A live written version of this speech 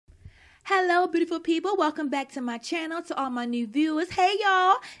Hello beautiful people, welcome back to my channel. To all my new viewers, hey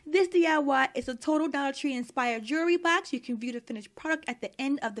y'all, this DIY is a total Dollar Tree inspired jewelry box. You can view the finished product at the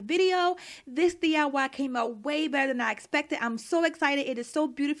end of the video. This DIY came out way better than I expected. I'm so excited. It is so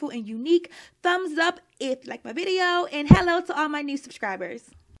beautiful and unique. Thumbs up if you like my video, and hello to all my new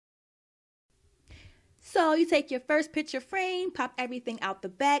subscribers. So you take your first picture frame, pop everything out the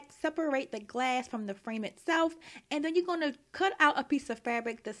back, separate the glass from the frame itself, and then you're going to cut out a piece of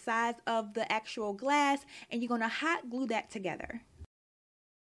fabric the size of the actual glass, and you're going to hot glue that together.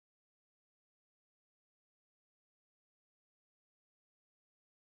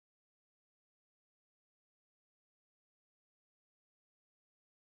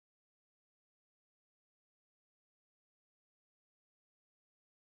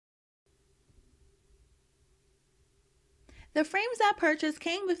 The frames I purchased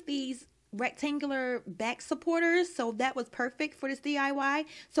came with these rectangular back supporters, so that was perfect for this DIY.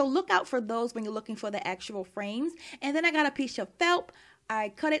 So look out for those when you're looking for the actual frames. And then I got a piece of felt. I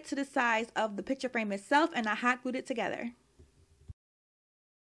cut it to the size of the picture frame itself, and I hot glued it together.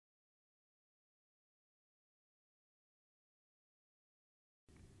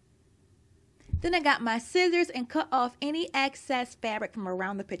 Then I got my scissors and cut off any excess fabric from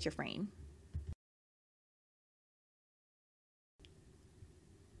around the picture frame.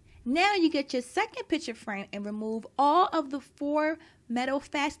 Now you get your second picture frame and remove all of the 4 metal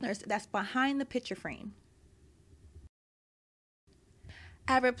fasteners that's behind the picture frame.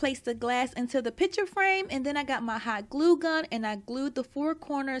 I replaced the glass into the picture frame, and then I got my hot glue gun and I glued the 4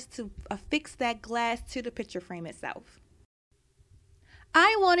 corners to affix that glass to the picture frame itself.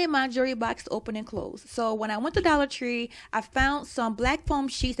 I wanted my jewelry box to open and close. So when I went to Dollar Tree, I found some black foam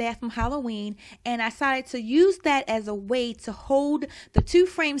sheets they had from Halloween, and I decided to use that as a way to hold the 2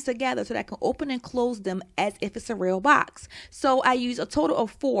 frames together so that I can open and close them as if it's a real box. So I used a total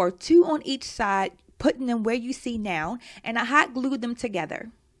of 4, 2 on each side, putting them where you see now, and I hot glued them together.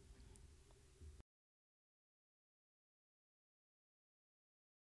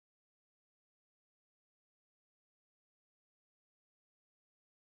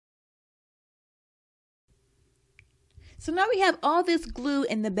 So now we have all this glue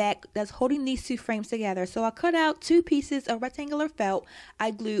in the back that's holding these 2 frames together. So I cut out 2 pieces of rectangular felt. I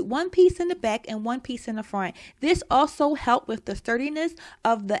glued 1 piece in the back and 1 piece in the front. This also helped with the sturdiness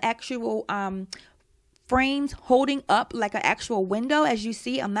of the actual frames holding up like an actual window. As you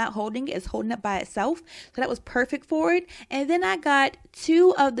see, I'm not holding it, it's holding up by itself. So that was perfect for it. And then I got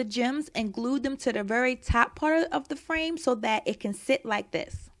 2 of the gems and glued them to the very top part of the frame so that it can sit like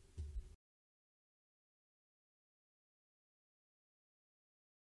this.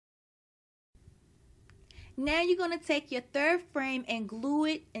 Now you're going to take your third frame and glue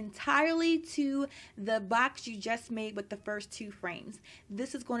it entirely to the box you just made with the first 2 frames.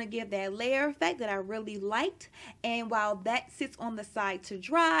 This is going to give that layer effect that I really liked. And while that sits on the side to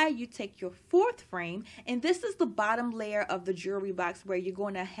dry, you take your 4th frame, and this is the bottom layer of the jewelry box where you're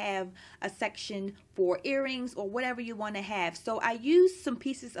going to have a section for earrings or whatever you want to have. So I used some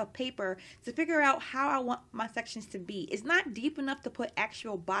pieces of paper to figure out how I want my sections to be. It's not deep enough to put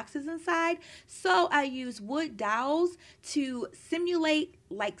actual boxes inside, so I used wood dowels to simulate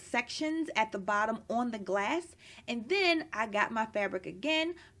like sections at the bottom on the glass. And then I got my fabric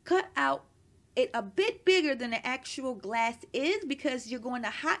again, cut out it a bit bigger than the actual glass is, because you're going to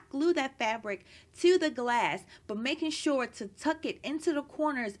hot glue that fabric to the glass, but making sure to tuck it into the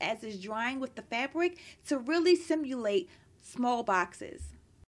corners as it's drying with the fabric to really simulate small boxes.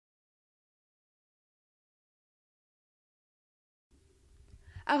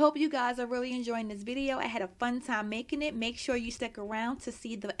 I hope you guys are really enjoying this video. I had a fun time making it. Make sure you stick around to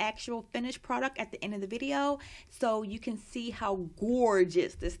see the actual finished product at the end of the video so you can see how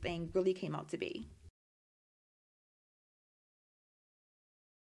gorgeous this thing really came out to be.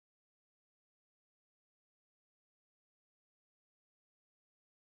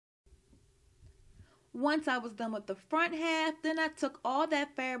 Once I was done with the front half, then I took all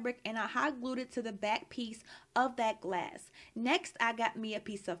that fabric and I hot glued it to the back piece of that glass. Next, I got me a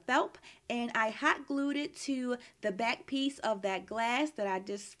piece of felt and I hot glued it to the back piece of that glass that I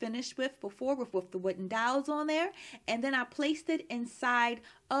just finished with before with the wooden dowels on there. And then I placed it inside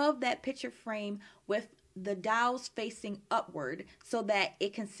of that picture frame with the dowels facing upward so that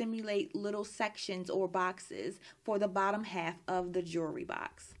it can simulate little sections or boxes for the bottom half of the jewelry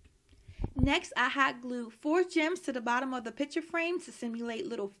box. Next, I hot glued 4 gems to the bottom of the picture frame to simulate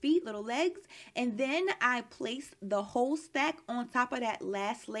little feet, little legs. And then I placed the whole stack on top of that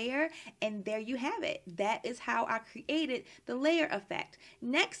last layer. And there you have it. That is how I created the layer effect.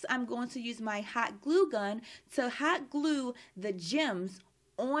 Next, I'm going to use my hot glue gun to hot glue the gems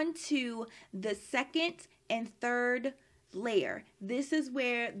onto the second and third layer. This is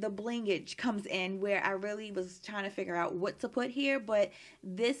where the blingage comes in, where I really was trying to figure out what to put here, but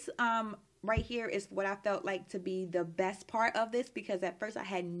this right here is what I felt like to be the best part of this, because at first I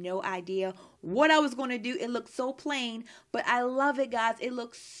had no idea what I was going to do. It looked so plain, but I love it, guys. It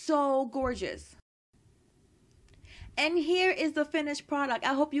looks so gorgeous. And here is the finished product.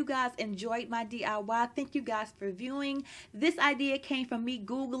 I hope you guys enjoyed my DIY. Thank you guys for viewing. This idea came from me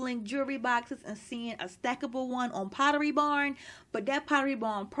Googling jewelry boxes and seeing a stackable one on Pottery Barn. But that Pottery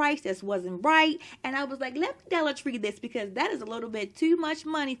Barn price just wasn't right. And I was like, let me Dollar Tree this, because that is a little bit too much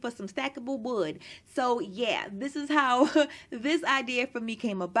money for some stackable wood. So yeah, this is how this idea for me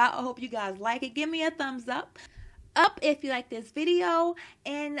came about. I hope you guys like it. Give me a thumbs up if you like this video,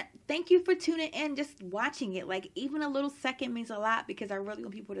 and thank you for tuning in, just watching it. Like, even a little second means a lot, because I really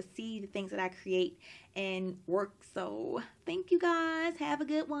want people to see the things that I create and work. So thank you guys, have a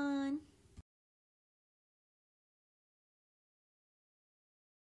good one.